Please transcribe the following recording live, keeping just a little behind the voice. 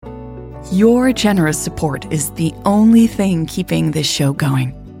Your generous support is the only thing keeping this show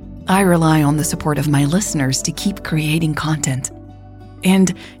going. I rely on the support of my listeners to keep creating content.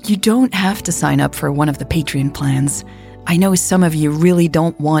 And you don't have to sign up for one of the Patreon plans. I know some of you really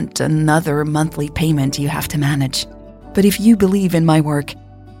don't want another monthly payment you have to manage. But if you believe in my work,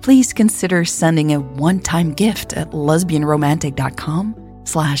 please consider sending a one-time gift at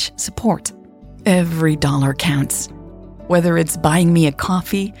lesbianromantic.com/support. Every dollar counts. Whether it's buying me a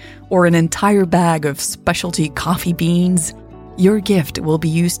coffee or an entire bag of specialty coffee beans, your gift will be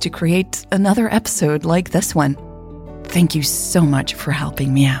used to create another episode like this one. Thank you so much for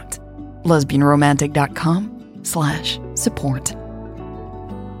helping me out. lesbianromantic.com/support.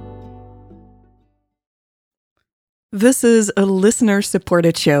 This is a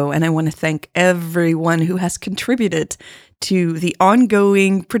listener-supported show, and I want to thank everyone who has contributed to the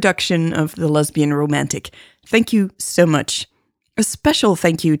ongoing production of The Lesbian Romantic. Thank you so much. A special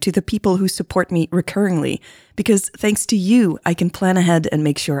thank you to the people who support me recurringly, because thanks to you, I can plan ahead and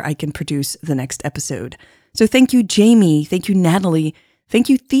make sure I can produce the next episode. So thank you, Jamie. Thank you, Natalie. Thank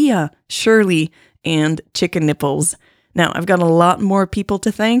you, Thea, Shirley, and Chicken Nipples. Now, I've got a lot more people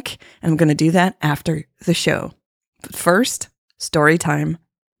to thank, and I'm going to do that after the show. But first, story time.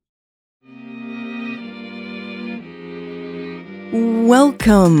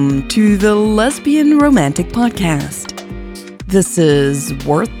 Welcome to the Lesbian Romantic Podcast. This is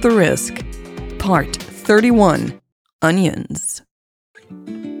Worth the Risk, Part 31, Onions.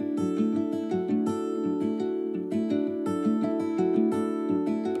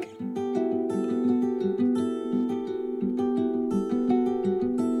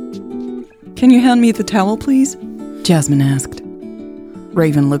 Can you hand me the towel, please? Jasmine asked.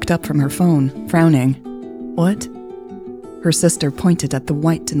 Raven looked up from her phone, frowning. What? Her sister pointed at the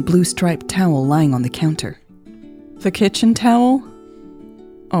white and blue striped towel lying on the counter. The kitchen towel?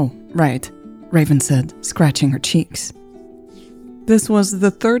 Oh, right, Raven said, scratching her cheeks. This was the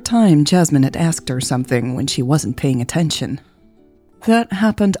third time Jasmine had asked her something when she wasn't paying attention. That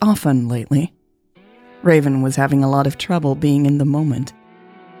happened often lately. Raven was having a lot of trouble being in the moment.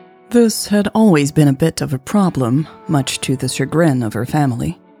 This had always been a bit of a problem, much to the chagrin of her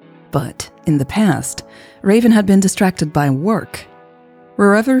family. But in the past, Raven had been distracted by work.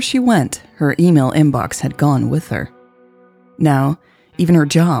 Wherever she went, her email inbox had gone with her. Now, even her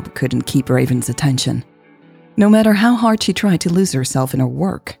job couldn't keep Raven's attention. No matter how hard she tried to lose herself in her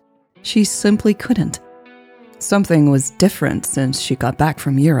work, she simply couldn't. Something was different since she got back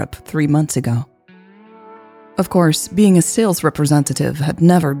from Europe 3 months ago. Of course, being a sales representative had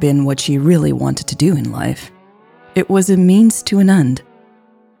never been what she really wanted to do in life. It was a means to an end.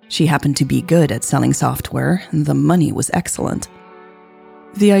 She happened to be good at selling software, and the money was excellent.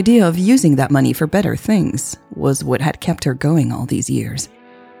 The idea of using that money for better things was what had kept her going all these years.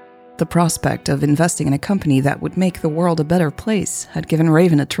 The prospect of investing in a company that would make the world a better place had given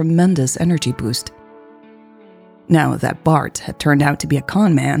Raven a tremendous energy boost. Now that Bart had turned out to be a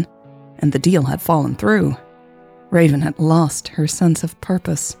con man, and the deal had fallen through, Raven had lost her sense of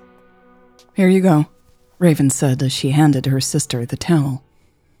purpose. Here you go, Raven said as she handed her sister the towel.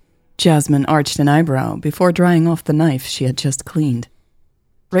 Jasmine arched an eyebrow before drying off the knife she had just cleaned.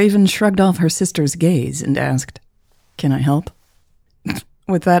 Raven shrugged off her sister's gaze and asked, Can I help?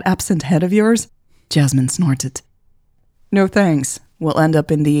 With that absent head of yours? Jasmine snorted. No thanks, we'll end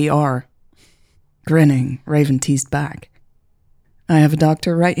up in the ER. Grinning, Raven teased back. I have a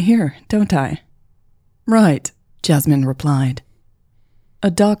doctor right here, don't I? Right, Jasmine replied.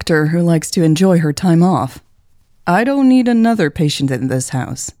 A doctor who likes to enjoy her time off. I don't need another patient in this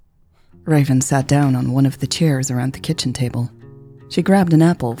house. Raven sat down on one of the chairs around the kitchen table. She grabbed an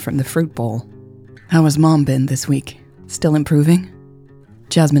apple from the fruit bowl. How has Mom been this week? Still improving?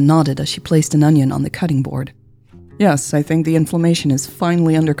 Jasmine nodded as she placed an onion on the cutting board. Yes, I think the inflammation is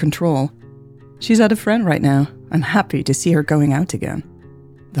finally under control. She's at a friend right now. I'm happy to see her going out again.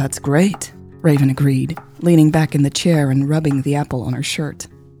 That's great, Raven agreed, leaning back in the chair and rubbing the apple on her shirt.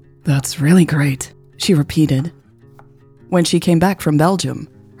 That's really great, she repeated. When she came back from Belgium,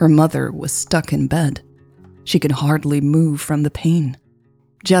 her mother was stuck in bed. She could hardly move from the pain.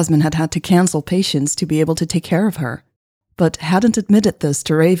 Jasmine had had to cancel patients to be able to take care of her, but hadn't admitted this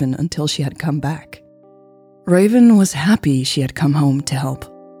to Raven until she had come back. Raven was happy she had come home to help.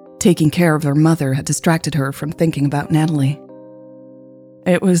 Taking care of her mother had distracted her from thinking about Natalie.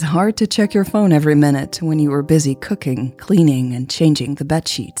 It was hard to check your phone every minute when you were busy cooking, cleaning, and changing the bed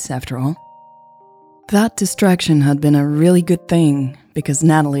sheets, after all. That distraction had been a really good thing because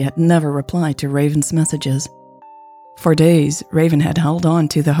Natalie had never replied to Raven's messages. For days, Raven had held on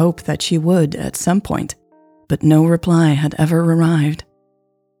to the hope that she would at some point, but no reply had ever arrived.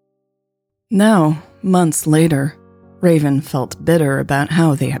 Now, months later, Raven felt bitter about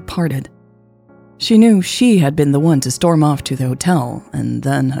how they had parted. She knew she had been the one to storm off to the hotel and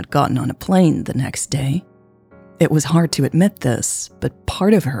then had gotten on a plane the next day. It was hard to admit this, but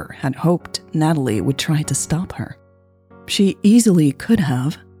part of her had hoped Natalie would try to stop her. She easily could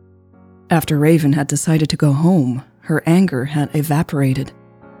have. After Raven had decided to go home, her anger had evaporated.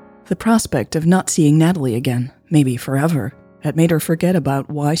 The prospect of not seeing Natalie again, maybe forever, had made her forget about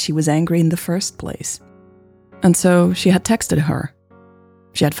why she was angry in the first place. And so she had texted her.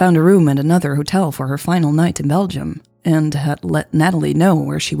 She had found a room at another hotel for her final night in Belgium and had let Natalie know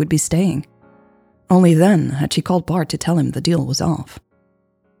where she would be staying. Only then had she called Bart to tell him the deal was off.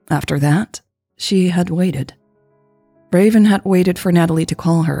 After that, she had waited. Raven had waited for Natalie to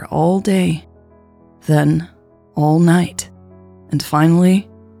call her all day, then all night, and finally,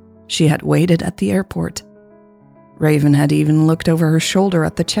 she had waited at the airport. Raven had even looked over her shoulder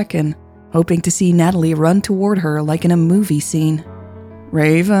at the check-in, hoping to see Natalie run toward her like in a movie scene.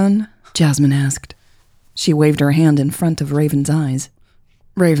 "Raven?" Jasmine asked. She waved her hand in front of Raven's eyes.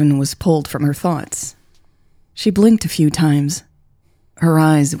 Raven was pulled from her thoughts. She blinked a few times. Her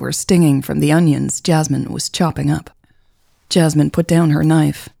eyes were stinging from the onions Jasmine was chopping up. Jasmine put down her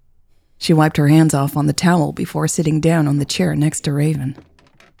knife. She wiped her hands off on the towel before sitting down on the chair next to Raven.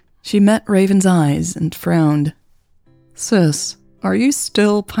 She met Raven's eyes and frowned. "Sis, are you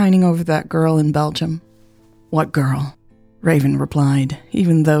still pining over that girl in Belgium?" "What girl?" Raven replied,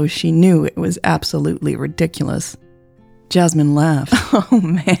 even though she knew it was absolutely ridiculous. Jasmine laughed. "Oh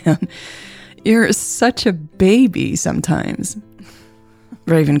man, you're such a baby sometimes."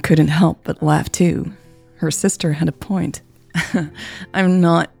 Raven couldn't help but laugh too. Her sister had a point. "I'm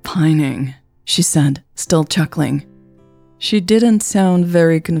not pining," she said, still chuckling. She didn't sound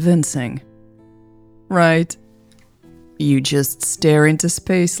very convincing. "Right. You just stare into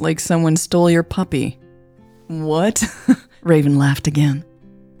space like someone stole your puppy." "What?" Raven laughed again.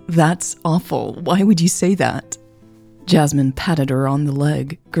 "That's awful. Why would you say that?" Jasmine patted her on the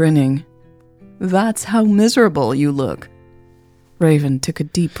leg, grinning. "That's how miserable you look." Raven took a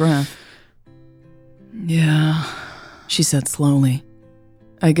deep breath. "Yeah," she said slowly.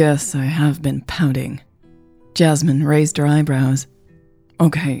 "I guess I have been pouting." Jasmine raised her eyebrows.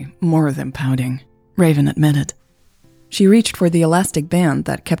 "Okay, more than pouting," Raven admitted. She reached for the elastic band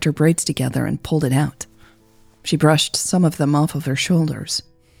that kept her braids together and pulled it out. She brushed some of them off of her shoulders.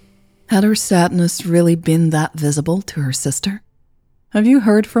 Had her sadness really been that visible to her sister? "Have you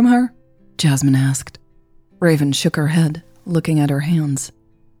heard from her?" Jasmine asked. Raven shook her head, looking at her hands.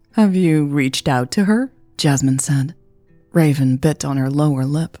 "Have you reached out to her?" Jasmine said. Raven bit on her lower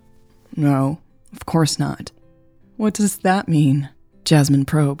lip. "No, of course not." "What does that mean?" Jasmine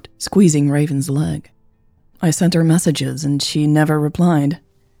probed, squeezing Raven's leg. "I sent her messages and she never replied.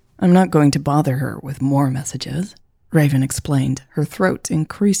 I'm not going to bother her with more messages," Raven explained, her throat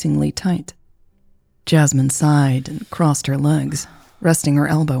increasingly tight. Jasmine sighed and crossed her legs, resting her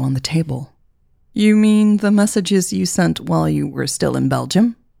elbow on the table. "You mean the messages you sent while you were still in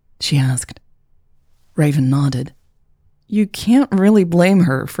Belgium?" she asked. Raven nodded. "You can't really blame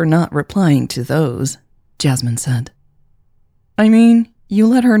her for not replying to those," Jasmine said. "I mean, you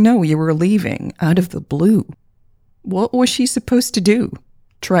let her know you were leaving out of the blue. What was she supposed to do?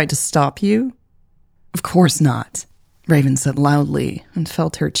 Try to stop you?" "Of course not," Raven said loudly and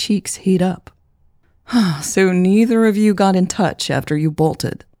felt her cheeks heat up. "So neither of you got in touch after you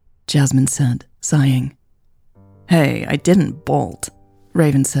bolted," Jasmine said, sighing. "Hey, I didn't bolt,"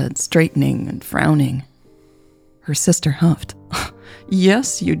 Raven said, straightening and frowning. Her sister huffed.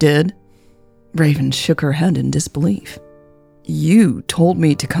 "Yes, you did." Raven shook her head in disbelief. "You told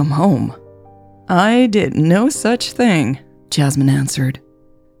me to come home." "I did no such thing," Jasmine answered.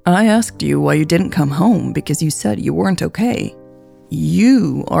 "I asked you why you didn't come home because you said you weren't okay.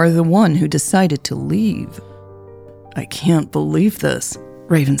 You are the one who decided to leave." "I can't believe this,"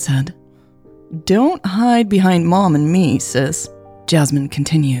 Raven said. "Don't hide behind Mom and me, sis," Jasmine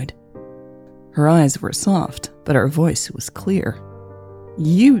continued. Her eyes were soft, but her voice was clear.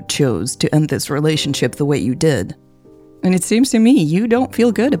 "You chose to end this relationship the way you did. And it seems to me you don't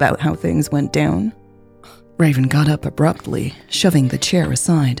feel good about how things went down." Raven got up abruptly, shoving the chair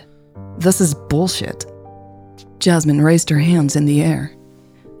aside. "This is bullshit." Jasmine raised her hands in the air.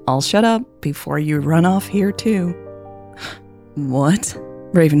 "I'll shut up before you run off here too." "What?"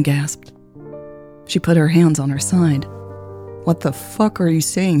 Raven gasped. She put her hands on her side. "What the fuck are you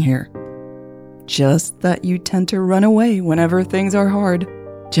saying here?" "Just that you tend to run away whenever things are hard,"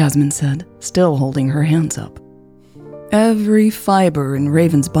 Jasmine said, still holding her hands up. Every fiber in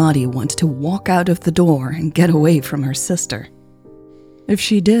Raven's body wanted to walk out of the door and get away from her sister. If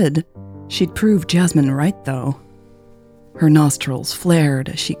she did, She'd proved Jasmine right, though. Her nostrils flared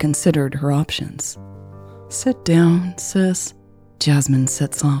as she considered her options. "Sit down, sis," Jasmine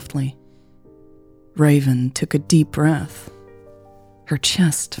said softly. Raven took a deep breath. Her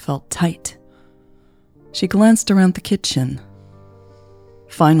chest felt tight. She glanced around the kitchen.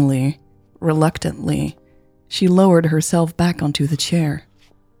 Finally, reluctantly, she lowered herself back onto the chair.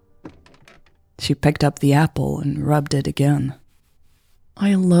 She picked up the apple and rubbed it again.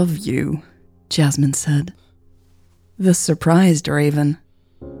 "I love you," Jasmine said. This surprised Raven.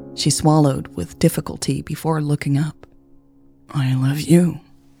 She swallowed with difficulty before looking up. "I love you,"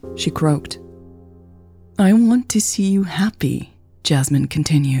 she croaked. "I want to see you happy," Jasmine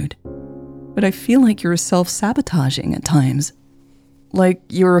continued. "But I feel like you're self-sabotaging at times. Like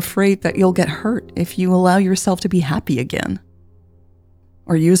you're afraid that you'll get hurt if you allow yourself to be happy again."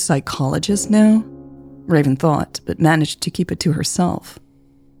 "Are you a psychologist now?" Raven thought, but managed to keep it to herself.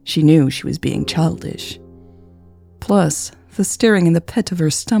 She knew she was being childish. Plus, the stirring in the pit of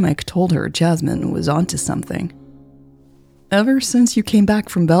her stomach told her Jasmine was onto something. "Ever since you came back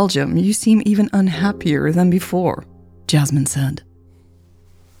from Belgium, you seem even unhappier than before," Jasmine said.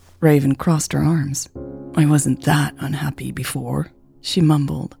 Raven crossed her arms. "I wasn't that unhappy before," she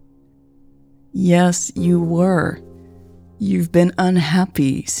mumbled. "Yes, you were. You've been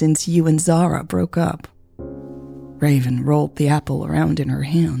unhappy since you and Zara broke up." Raven rolled the apple around in her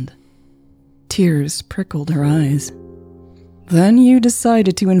hand. Tears prickled her eyes. "Then you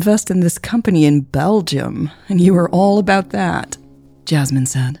decided to invest in this company in Belgium, and you were all about that," Jasmine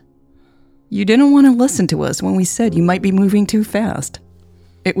said. "You didn't want to listen to us when we said you might be moving too fast.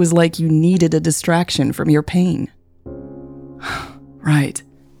 It was like you needed a distraction from your pain." "Right,"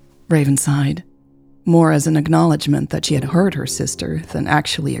 Raven sighed, more as an acknowledgement that she had hurt her sister than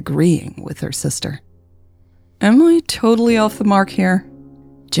actually agreeing with her sister. "Am I totally off the mark here?"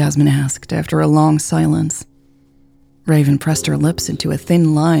 Jasmine asked after a long silence. Raven pressed her lips into a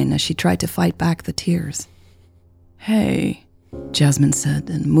thin line as she tried to fight back the tears. "Hey," Jasmine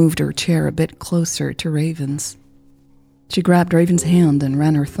said and moved her chair a bit closer to Raven's. She grabbed Raven's hand and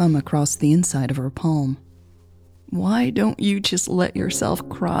ran her thumb across the inside of her palm. "Why don't you just let yourself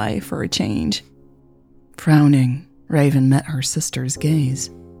cry for a change?" Frowning, Raven met her sister's gaze.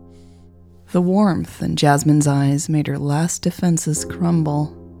 The warmth in Jasmine's eyes made her last defenses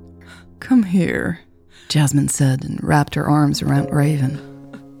crumble. "Come here," Jasmine said and wrapped her arms around Raven.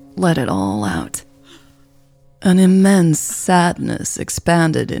 "Let it all out." An immense sadness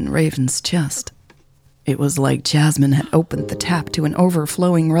expanded in Raven's chest. It was like Jasmine had opened the tap to an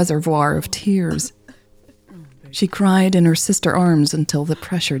overflowing reservoir of tears. She cried in her sister's arms until the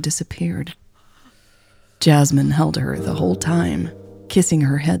pressure disappeared. Jasmine held her the whole time, kissing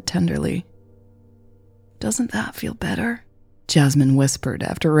her head tenderly. "Doesn't that feel better?" Jasmine whispered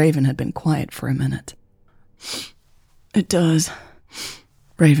after Raven had been quiet for a minute. "It does,"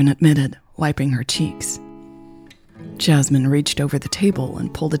 Raven admitted, wiping her cheeks. Jasmine reached over the table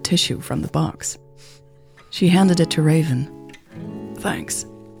and pulled a tissue from the box. She handed it to Raven. "Thanks,"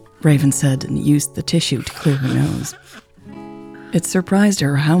 Raven said and used the tissue to clear her nose. It surprised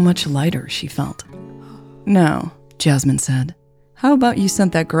her how much lighter she felt. "Now," Jasmine said, "how about you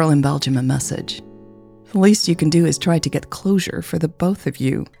send that girl in Belgium a message? The least you can do is try to get closure for the both of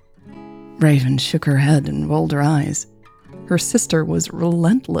you." Raven shook her head and rolled her eyes. Her sister was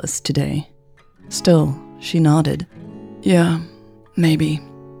relentless today. Still, she nodded. "Yeah, maybe."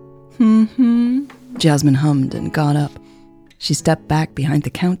 Jasmine hummed and got up. She stepped back behind the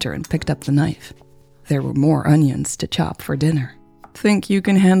counter and picked up the knife. There were more onions to chop for dinner. "Think you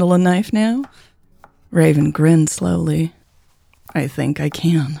can handle a knife now?" Raven grinned slowly. "I think I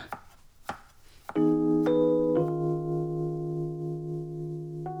can."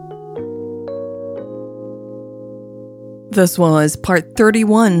 This was part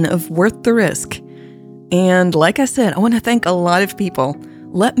 31 of Worth the Risk. And like I said, I want to thank a lot of people.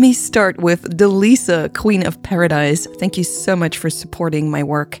 Let me start with Delisa, Queen of Paradise. Thank you so much for supporting my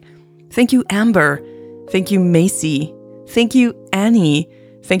work. Thank you, Amber. Thank you, Macy. Thank you, Annie.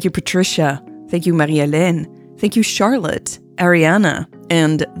 Thank you, Patricia. Thank you, Marie-Hélène. Thank you, Charlotte, Ariana,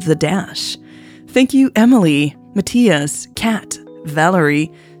 and The Dash. Thank you, Emily, Matthias, Kat,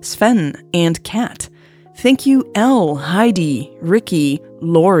 Valerie, Sven, and Kat. Thank you, Elle, Heidi, Ricky,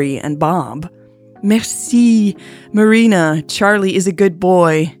 Lori, and Bob. Merci, Marina, Charlie is a good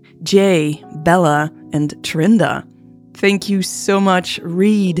boy, Jay, Bella, and Trinda. Thank you so much,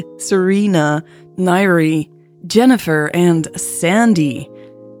 Reed, Serena, Nairi, Jennifer, and Sandy.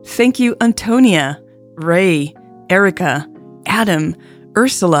 Thank you, Antonia, Ray, Erica, Adam,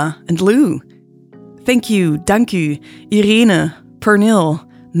 Ursula, and Lou. Thank you, Danku, Irene, Pernil,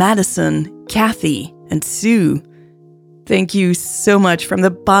 Madison, Kathy, and Sue. Thank you so much from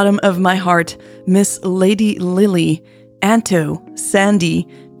the bottom of my heart, Miss Lady Lily, Anto, Sandy,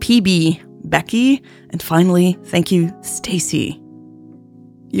 PB, Becky, and finally, thank you, Stacy.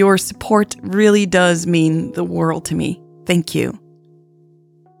 Your support really does mean the world to me. Thank you.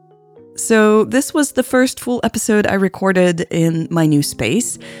 So this was the first full episode I recorded in my new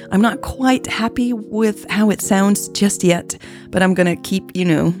space. I'm not quite happy with how it sounds just yet, but I'm gonna keep,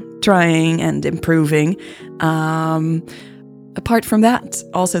 trying and improving. Apart from that,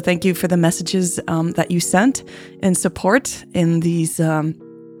 also thank you for the messages that you sent in support in these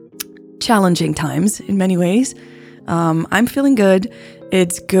challenging times in many ways. I'm feeling good.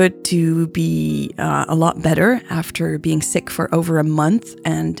 It's good to be a lot better after being sick for over a month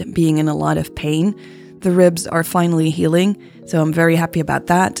and being in a lot of pain. The ribs are finally healing, so I'm very happy about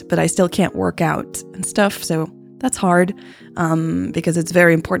that, but I still can't work out and stuff, so that's hard because it's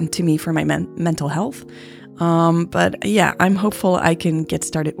very important to me for my mental health. But yeah, I'm hopeful I can get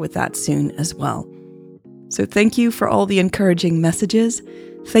started with that soon as well. So thank you for all the encouraging messages.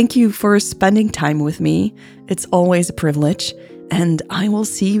 Thank you for spending time with me. It's always a privilege. And I will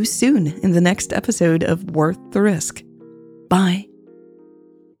see you soon in the next episode of Worth the Risk. Bye.